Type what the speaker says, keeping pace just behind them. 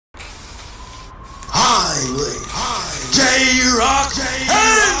highway. J-Rocc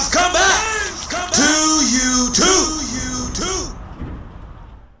has come back to you too.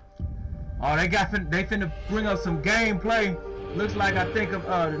 Oh, they finna bring us some gameplay. Looks like I think of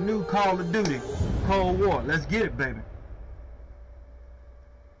the new Call of Duty, Cold War. Let's get it, baby.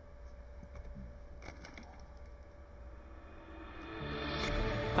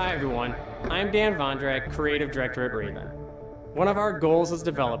 Hi everyone, I'm Dan Vondrak, Creative Director at Raven. One of our goals as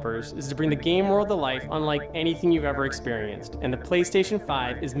developers is to bring the game world to life unlike anything you've ever experienced, and the PlayStation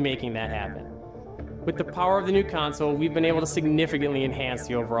 5 is making that happen. With the power of the new console, we've been able to significantly enhance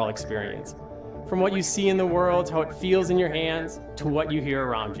the overall experience. From what you see in the world, to how it feels in your hands, to what you hear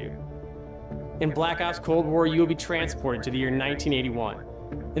around you. In Black Ops Cold War, you will be transported to the year 1981,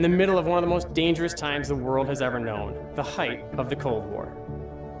 in the middle of one of the most dangerous times the world has ever known, the height of the Cold War.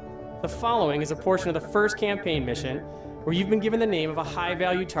 The following is a portion of the first campaign mission where you've been given the name of a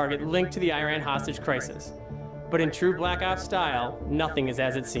high-value target linked to the Iran hostage crisis. But in true Black Ops style, nothing is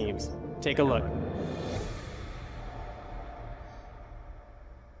as it seems. Take a look.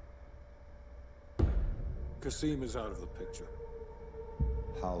 Qasim is out of the picture.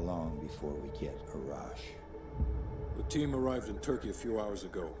 How long before we get a rush? The team arrived in Turkey a few hours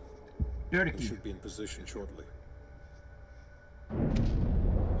ago. Dirty. We should be in position shortly.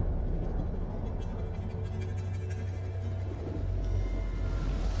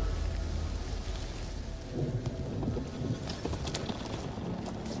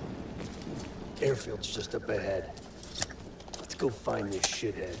 Airfield's just up ahead. Let's go find this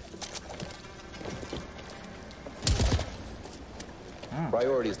shithead.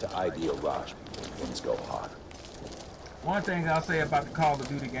 Priority is to ID a rush before things go hot. One thing I'll say about the Call of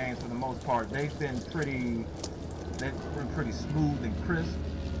Duty games, for the most part, they've been pretty smooth and crisp.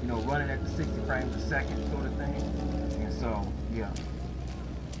 You know, running at the 60 frames a second sort of thing. And so, yeah.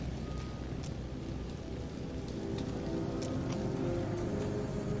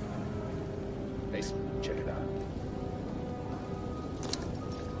 Mason, check it out.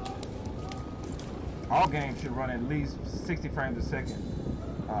 All games should run at least 60 frames a second,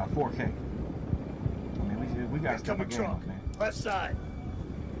 4K. I mean, we got stuff games, man. Left side.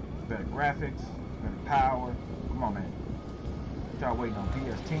 Better graphics, better power. Come on, man. Y'all waiting on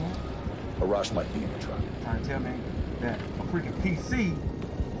PS10? A rush might be in the truck. Trying to tell me that a freaking PC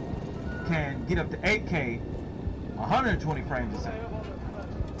can get up to 8K, 120 frames a second.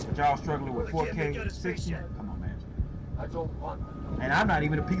 But y'all struggling with 4K, 60? Come on, man. And I'm not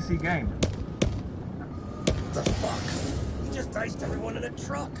even a PC gamer. What the fuck? He just iced everyone in a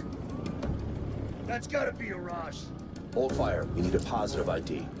truck. That's gotta be a rush. Hold fire. We need a positive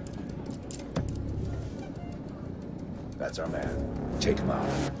ID. That's our man. Take him out.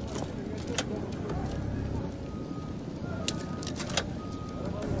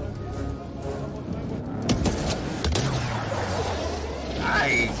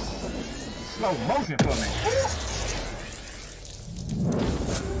 Nice. Slow motion for me.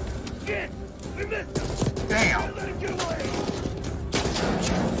 Shit! We missed him! Damn. Let him get away!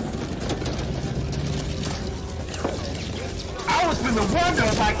 I was finna wonder,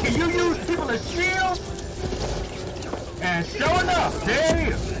 like, can you use people as shields? And sure enough, there it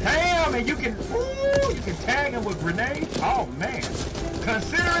is. Damn, and you can tag him with grenades. Oh man,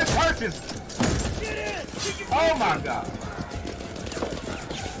 consider it purchased. Oh my God.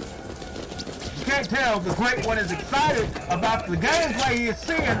 You can't tell the Great One is excited about the gameplay he is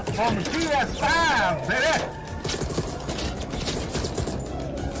seeing on the PS5, baby.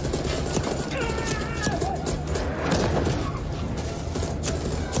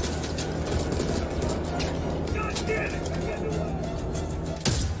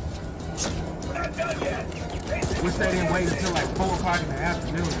 Wish they didn't wait until like 4 o'clock in the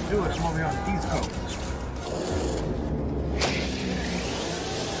afternoon to do it. I'm over here on the East Coast.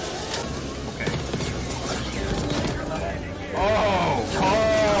 Okay.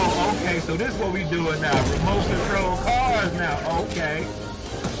 Oh, okay. So this is what we doing now. Remote control cars now. Okay.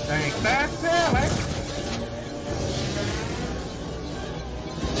 They ain't fast selling.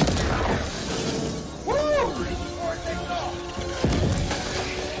 Woo!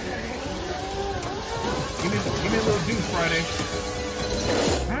 Give me a little juice, Friday.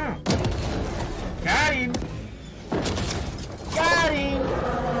 Got him. Got him.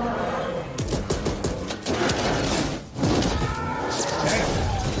 Damn.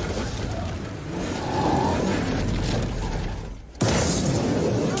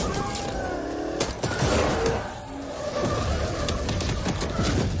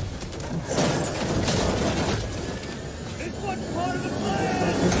 This one's part of the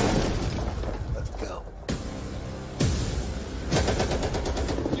plan! Let's go.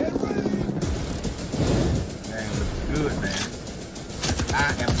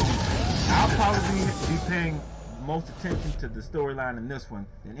 paying most attention to the storyline in this one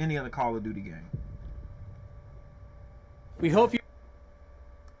than any other Call of Duty game. We hope you.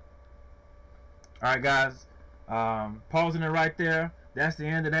 Alright guys, pausing it right there. That's the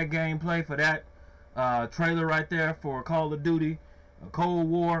end of that gameplay for that trailer right there for Call of Duty Cold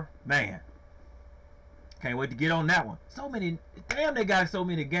War. Man, can't wait to get on that one. So many, damn, they got so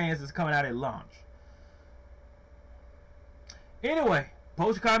many games that's coming out at launch. Anyway,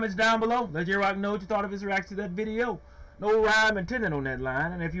 post your comments down below. Let J-Rocc know what you thought of his reaction to that video. No rhyme intended on that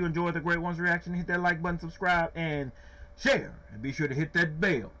line. And if you enjoyed the Great One's reaction, hit that like button, subscribe, and share. And be sure to hit that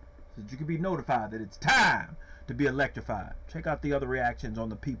bell so that you can be notified that it's time to be electrified. Check out the other reactions on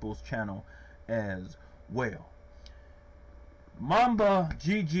the People's channel as well. Mamba,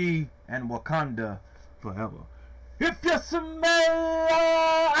 GG, and Wakanda forever. If you smell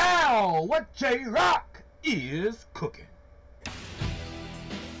what J-Rocc is cooking.